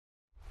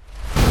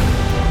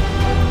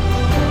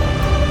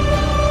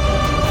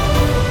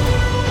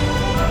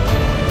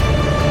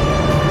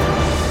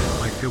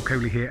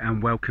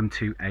welcome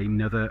to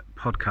another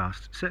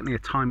podcast. Certainly a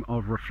time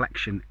of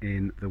reflection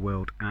in the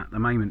world at the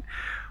moment.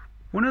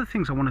 One of the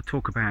things I want to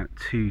talk about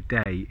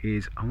today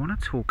is I want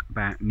to talk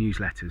about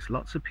newsletters.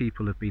 Lots of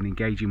people have been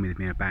engaging with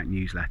me about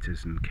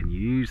newsletters and can you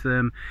use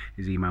them?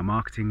 Is email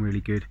marketing really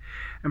good?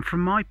 And from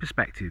my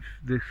perspective,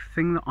 the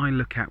thing that I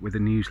look at with a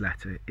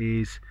newsletter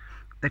is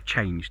they've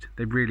changed.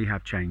 They really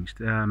have changed.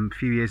 A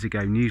few years ago,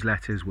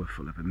 newsletters were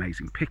full of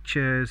amazing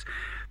pictures.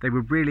 They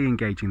were really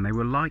engaging. They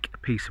were like a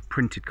piece of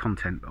printed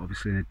content, but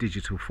obviously in a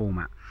digital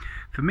format.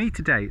 For me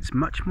today, it's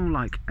much more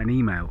like an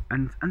email.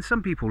 And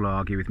some people will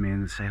argue with me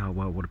and say, oh,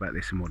 well, what about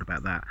this and what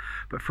about that?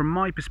 But from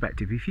my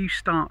perspective, if you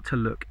start to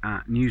look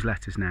at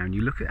newsletters now and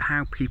you look at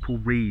how people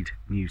read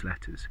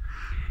newsletters,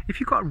 if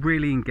you've got a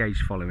really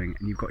engaged following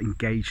and you've got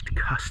engaged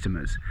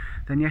customers,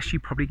 then yes, you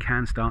probably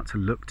can start to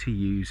look to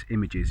use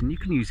images. And you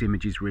can use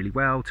images really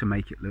well to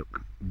make it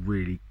look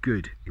really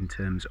good in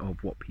terms of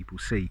what people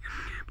see,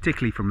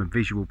 particularly from a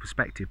visual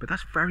perspective. But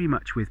that's very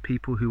much with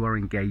people who are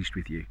engaged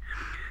with you.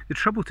 The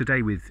trouble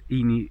today with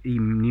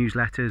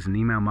e-newsletters and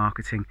email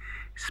marketing,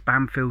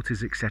 spam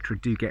filters, etc.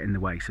 do get in the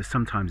way. So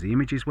sometimes the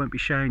images won't be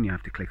shown. You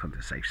have to click onto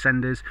save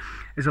senders.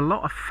 There's a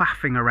lot of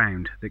faffing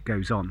around that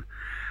goes on.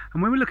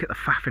 And when we look at the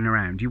faffing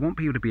around, you want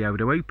people to be able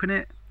to open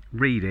it,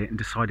 read it and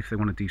decide if they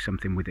want to do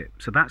something with it.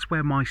 So that's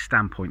where my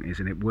standpoint is,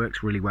 and it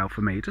works really well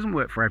for me. It doesn't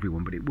work for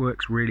everyone, but it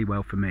works really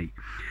well for me.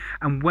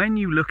 And when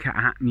you look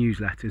at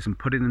newsletters and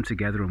putting them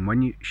together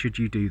and should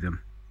you do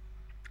them,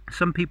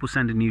 some people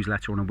send a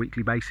newsletter on a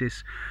weekly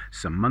basis,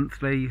 some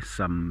monthly,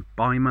 some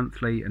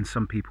bi-monthly, and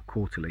some people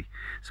quarterly.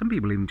 Some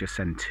people even just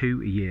send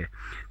 2 a year.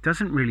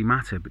 Doesn't really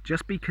matter, but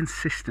just be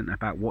consistent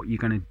about what you're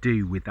going to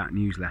do with that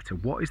newsletter.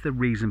 What is the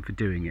reason for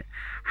doing it?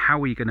 How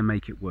are you going to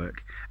make it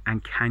work?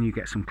 And can you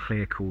get some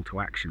clear call to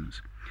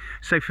actions?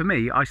 So for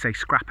me, I say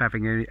scrap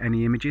having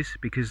any images,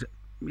 because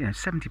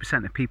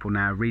 70% of people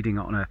now are reading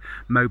it on a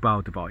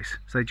mobile device,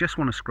 so they just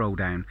want to scroll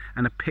down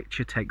and a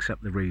picture takes up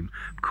the room.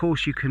 Of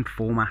course you can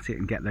format it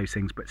and get those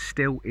things, but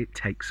still it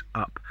takes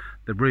up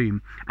the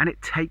room and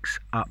it takes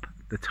up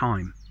the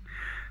time.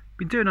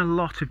 Been doing a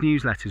lot of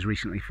newsletters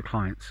recently for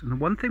clients, and the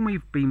one thing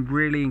we've been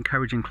really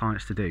encouraging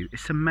clients to do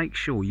is to make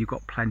sure you've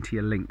got plenty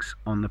of links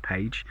on the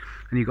page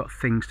and you've got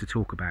things to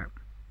talk about.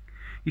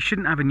 You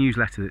shouldn't have a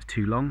newsletter that's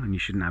too long and you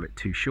shouldn't have it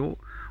too short.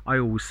 I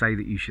always say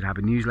that you should have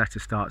a newsletter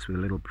starts with a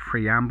little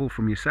preamble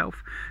from yourself.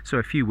 So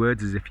a few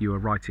words as if you were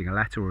writing a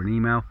letter or an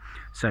email.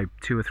 So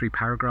 2 or 3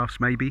 paragraphs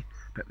maybe,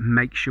 but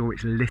make sure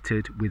it's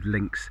littered with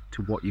links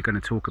to what you're going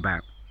to talk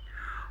about.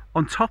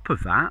 On top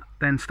of that,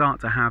 then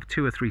start to have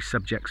 2 or 3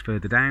 subjects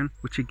further down,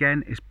 which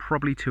again is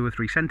probably 2 or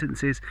 3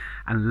 sentences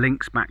and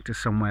links back to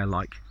somewhere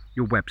like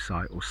your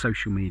website or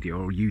social media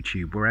or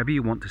YouTube, wherever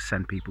you want to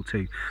send people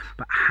to,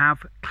 but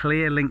have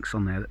clear links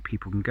on there that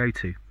people can go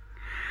to.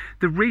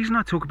 The reason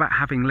I talk about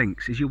having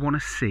links is you want to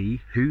see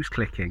who's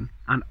clicking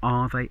and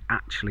are they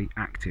actually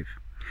active.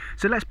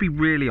 So let's be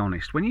really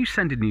honest, when you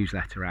send a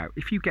newsletter out,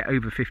 if you get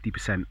over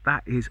 50%,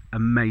 that is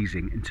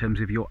amazing in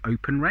terms of your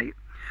open rate.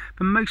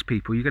 For most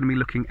people, you're going to be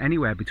looking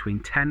anywhere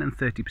between 10 and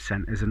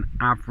 30% as an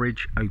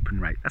average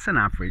open rate. That's an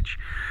average.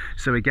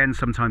 So again,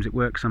 sometimes it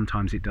works,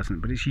 sometimes it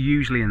doesn't, but it's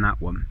usually in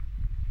that one.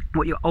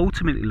 What you're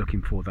ultimately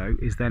looking for, though,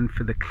 is then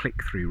for the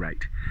click-through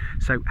rate.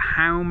 So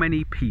how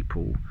many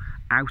people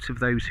out of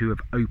those who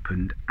have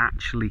opened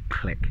actually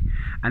click?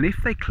 And if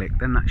they click,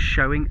 then that's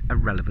showing a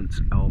relevance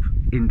of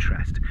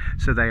interest.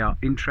 So they are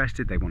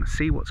interested, they want to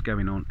see what's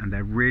going on, and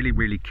they're really,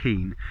 really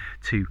keen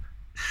to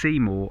see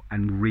more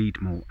and read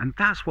more. And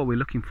that's what we're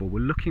looking for. We're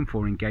looking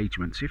for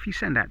engagement. So if you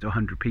send out to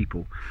 100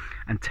 people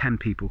and 10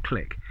 people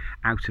click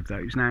out of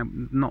those, now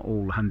not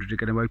all 100 are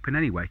going to open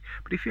anyway,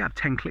 but if you have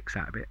 10 clicks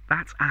out of it,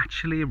 that's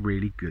actually a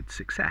really good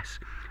success.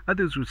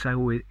 Others would say,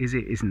 oh, is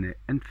it, isn't it?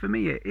 And for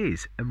me, it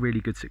is a really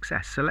good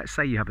success. So let's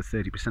say you have a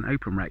 30%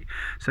 open rate.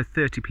 So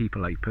 30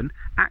 people open.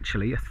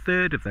 Actually, a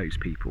third of those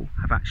people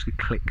have actually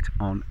clicked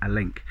on a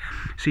link.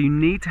 So you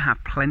need to have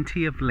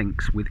plenty of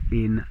links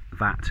within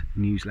that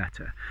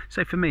newsletter.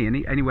 So for me,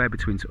 anywhere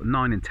between sort of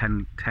 9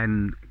 and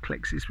 10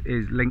 clicks is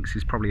links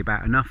is probably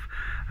about enough.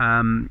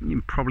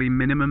 Probably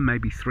minimum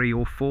maybe 3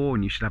 or 4,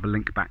 and you should have a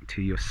link back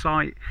to your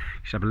site.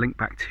 You should have a link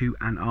back to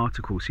an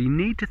article. So you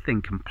need to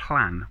think and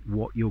plan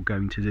what you're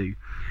going to do.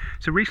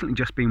 So recently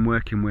just been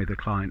working with a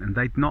client, and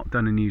they'd not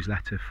done a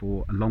newsletter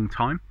for a long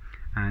time.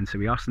 And so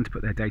we asked them to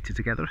put their data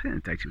together. I think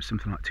the data was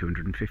something like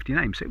 250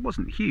 names. So it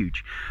wasn't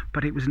huge,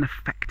 but it was an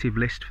effective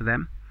list for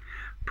them.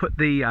 Put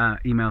the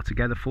email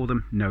together for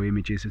them, no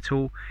images at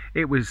all.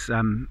 It was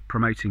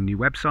promoting a new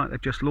website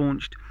they've just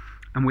launched,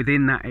 and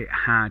within that it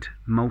had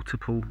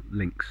multiple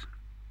links.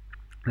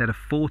 They had a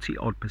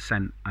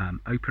 40%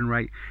 open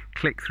rate.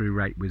 Click-through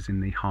rate was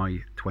in the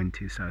high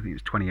 20s, so I think it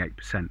was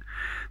 28%.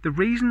 The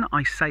reason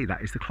I say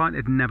that is the client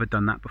had never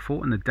done that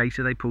before, and the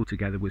data they pulled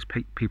together was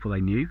people they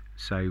knew,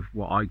 so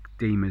what I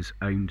deem as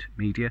owned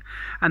media,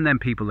 and then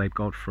people they've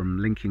got from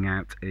linking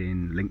out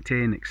in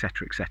LinkedIn,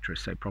 etc.,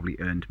 so probably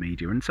earned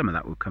media, and some of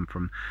that will come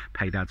from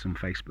paid ads on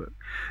Facebook.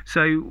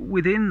 So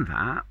within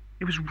that,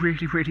 it was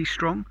really, really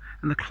strong,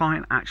 and the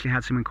client actually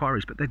had some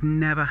inquiries, but they'd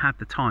never had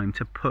the time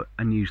to put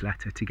a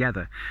newsletter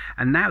together.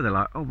 And now they're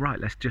like, oh right,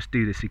 let's just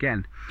do this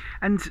again.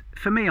 And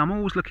for me, I'm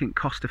always looking at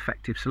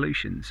cost-effective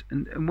solutions,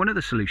 and one of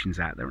the solutions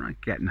out there, and I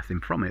get nothing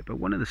from it, but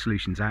one of the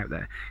solutions out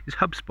there is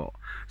HubSpot.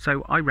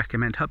 So I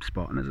recommend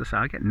HubSpot, and as I say,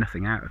 I get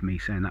nothing out of me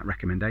saying that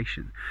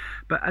recommendation.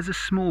 But as a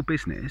small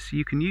business,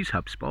 you can use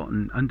HubSpot,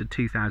 and under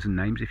 2,000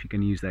 names, if you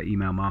can use their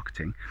email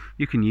marketing,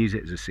 you can use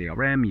it as a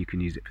CRM, you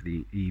can use it for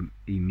the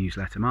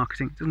e-newsletter marketing.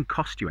 It doesn't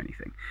cost you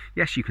anything.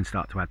 Yes, you can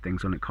start to add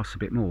things on, it costs a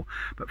bit more,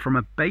 but from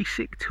a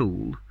basic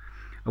tool,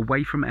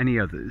 away from any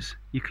others,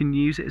 you can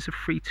use it as a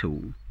free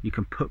tool. You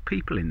can put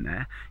people in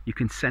there, you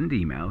can send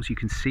emails, you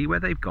can see where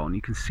they've gone,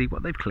 you can see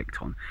what they've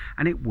clicked on,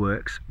 and it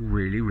works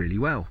really, really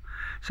well.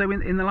 So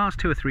in the last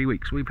 2 or 3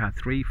 weeks, we've had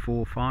 3,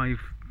 4, 5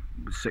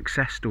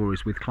 success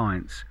stories with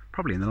clients,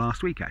 probably in the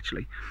last week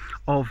actually,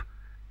 of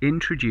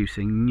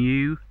introducing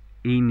new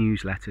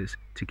e-newsletters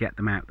to get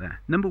them out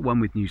there. Number 1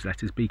 with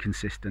newsletters, be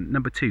consistent.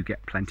 Number 2,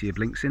 get plenty of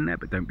links in there,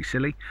 but don't be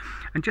silly.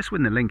 And just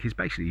when the link is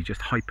basically, you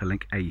just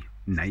hyperlink a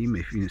name.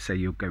 If you say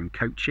you're going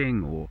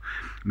coaching or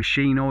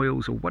machine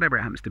oils or whatever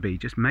it happens to be,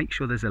 just make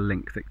sure there's a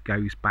link that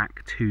goes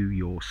back to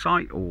your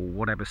site or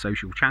whatever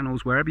social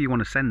channels, wherever you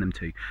want to send them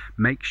to.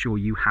 Make sure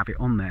you have it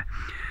on there.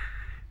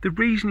 The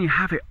reason you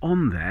have it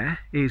on there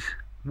is,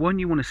 one,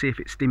 you want to see if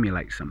it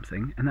stimulates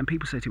something, and then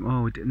people say to me,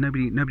 oh,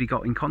 nobody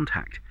got in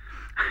contact.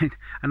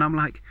 And I'm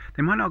like,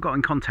 they might not have got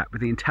in contact,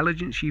 but the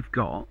intelligence you've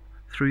got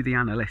through the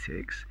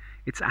analytics,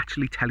 it's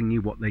actually telling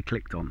you what they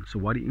clicked on. So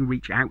why don't you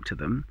reach out to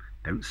them?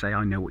 Don't say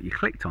I know what you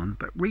clicked on,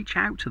 but reach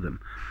out to them.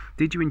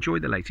 Did you enjoy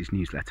the latest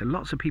newsletter?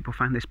 Lots of people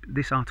found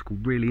this article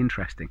really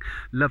interesting.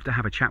 Love to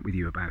have a chat with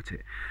you about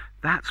it.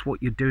 That's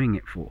what you're doing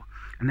it for.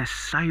 And there's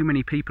so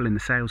many people in the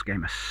sales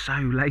game are so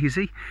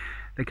lazy.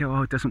 They go,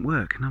 oh, it doesn't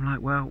work. And I'm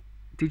like, well,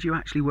 did you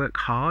actually work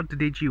hard?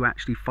 Did you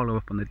actually follow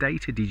up on the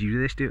data? Did you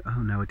do this?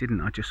 Oh no, I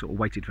didn't. I just sort of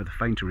waited for the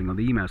phone to ring or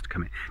the emails to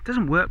come in. It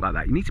doesn't work like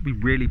that. You need to be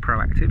really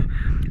proactive,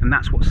 and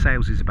that's what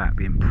sales is about,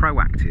 being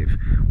proactive,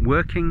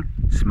 working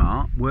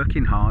smart,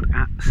 working hard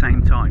at the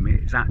same time.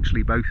 It's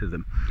actually both of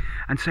them.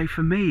 And so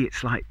for me,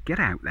 it's like, get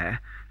out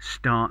there,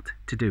 start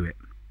to do it.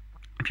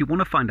 If you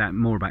want to find out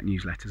more about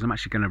newsletters, I'm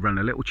actually going to run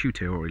a little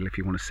tutorial if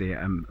you want to see it.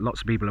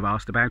 Lots of people have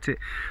asked about it.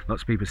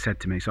 Lots of people have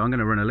said to me, so I'm going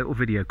to run a little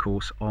video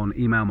course on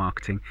email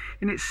marketing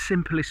in its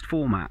simplest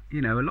format.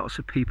 You know, lots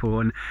of people,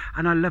 and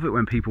I love it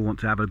when people want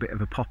to have a bit of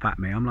a pop at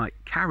me. I'm like,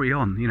 carry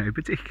on, you know,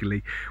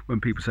 particularly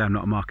when people say I'm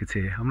not a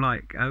marketeer. I'm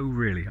like, oh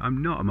really?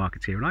 I'm not a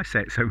marketeer, and I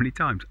say it so many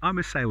times. I'm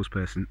a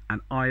salesperson,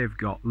 and I have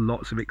got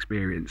lots of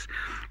experience,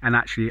 and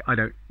actually I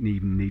don't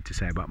even need to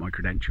say about my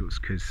credentials,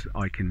 because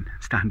I can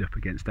stand up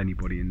against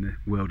anybody in the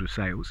world of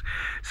sales.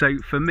 So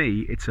for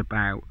me, it's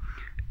about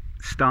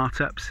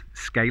startups,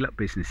 scale up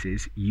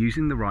businesses,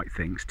 using the right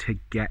things to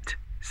get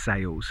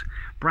sales.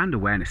 Brand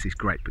awareness is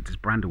great, but does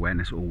brand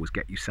awareness always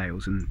get you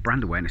sales? And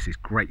brand awareness is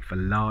great for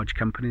large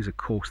companies. Of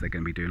course, they're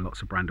going to be doing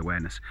lots of brand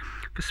awareness.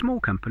 For small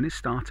companies,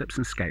 startups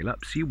and scale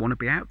ups, you want to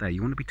be out there.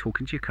 You want to be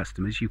talking to your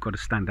customers. You've got to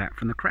stand out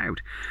from the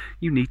crowd.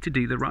 You need to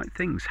do the right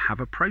things. Have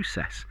a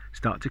process.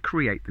 Start to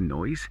create the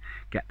noise,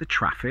 get the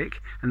traffic,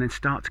 and then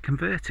start to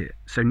convert it.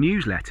 So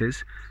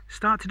newsletters,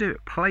 start to do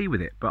it. Play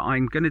with it. But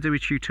I'm going to do a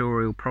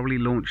tutorial, probably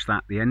launch that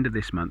at the end of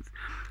this month,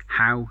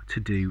 how to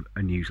do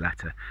a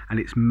newsletter. And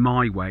it's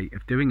my way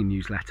of doing a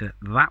newsletter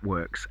that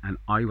works, and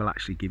I will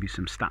actually give you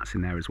some stats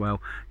in there as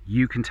well.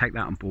 You can take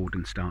that on board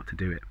and start to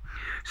do it.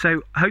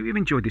 So I hope you've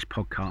enjoyed this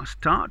podcast.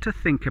 Start to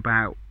think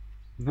about,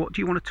 what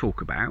do you want to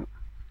talk about?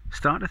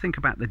 Start to think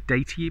about the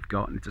data you've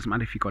got, and it doesn't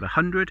matter if you've got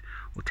 100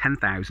 or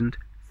 10,000.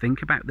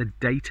 Think about the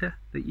data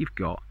that you've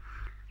got.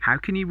 How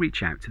can you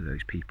reach out to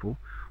those people?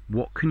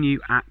 What can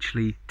you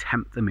actually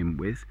tempt them in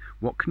with?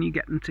 What can you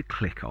get them to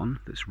click on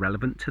that's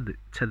relevant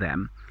to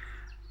them?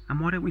 And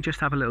why don't we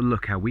just have a little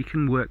look how we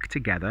can work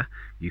together?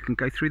 You can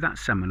go through that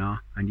seminar,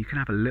 and you can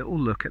have a little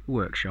look at the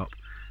workshop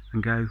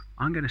and go,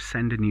 I'm going to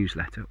send a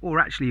newsletter. Or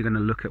actually, you're going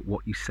to look at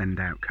what you send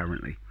out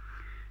currently.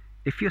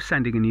 If you're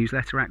sending a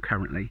newsletter out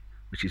currently,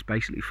 which is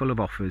basically full of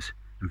offers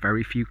and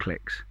very few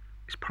clicks,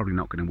 it's probably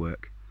not going to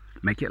work.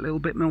 Make it a little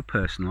bit more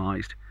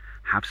personalized,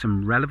 have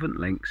some relevant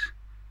links,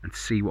 and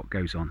see what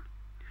goes on.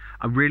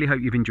 I really hope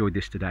you've enjoyed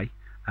this today.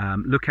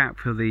 Look out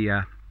for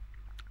the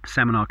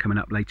seminar coming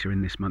up later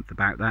in this month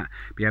about that.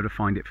 Be able to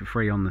find it for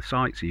free on the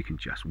site, so you can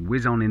just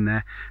whiz on in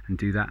there and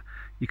do that.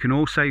 You can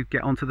also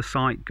get onto the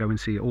site, go and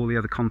see all the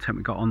other content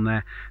we've got on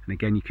there, and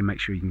again, you can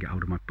make sure you can get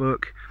hold of my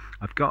book.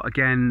 I've got,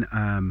 again,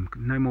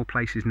 no more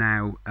places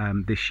now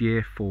this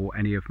year for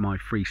any of my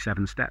free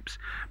 7 steps,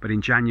 but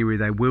in January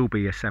there will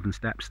be a 7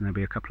 steps, and there'll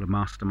be a couple of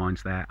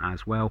masterminds there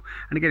as well.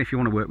 And again, if you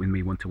want to work with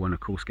me one-to-one, of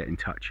course, get in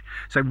touch.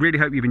 So really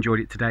hope you've enjoyed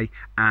it today,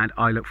 and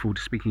I look forward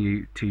to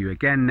speaking to you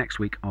again next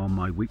week on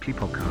my weekly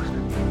podcast.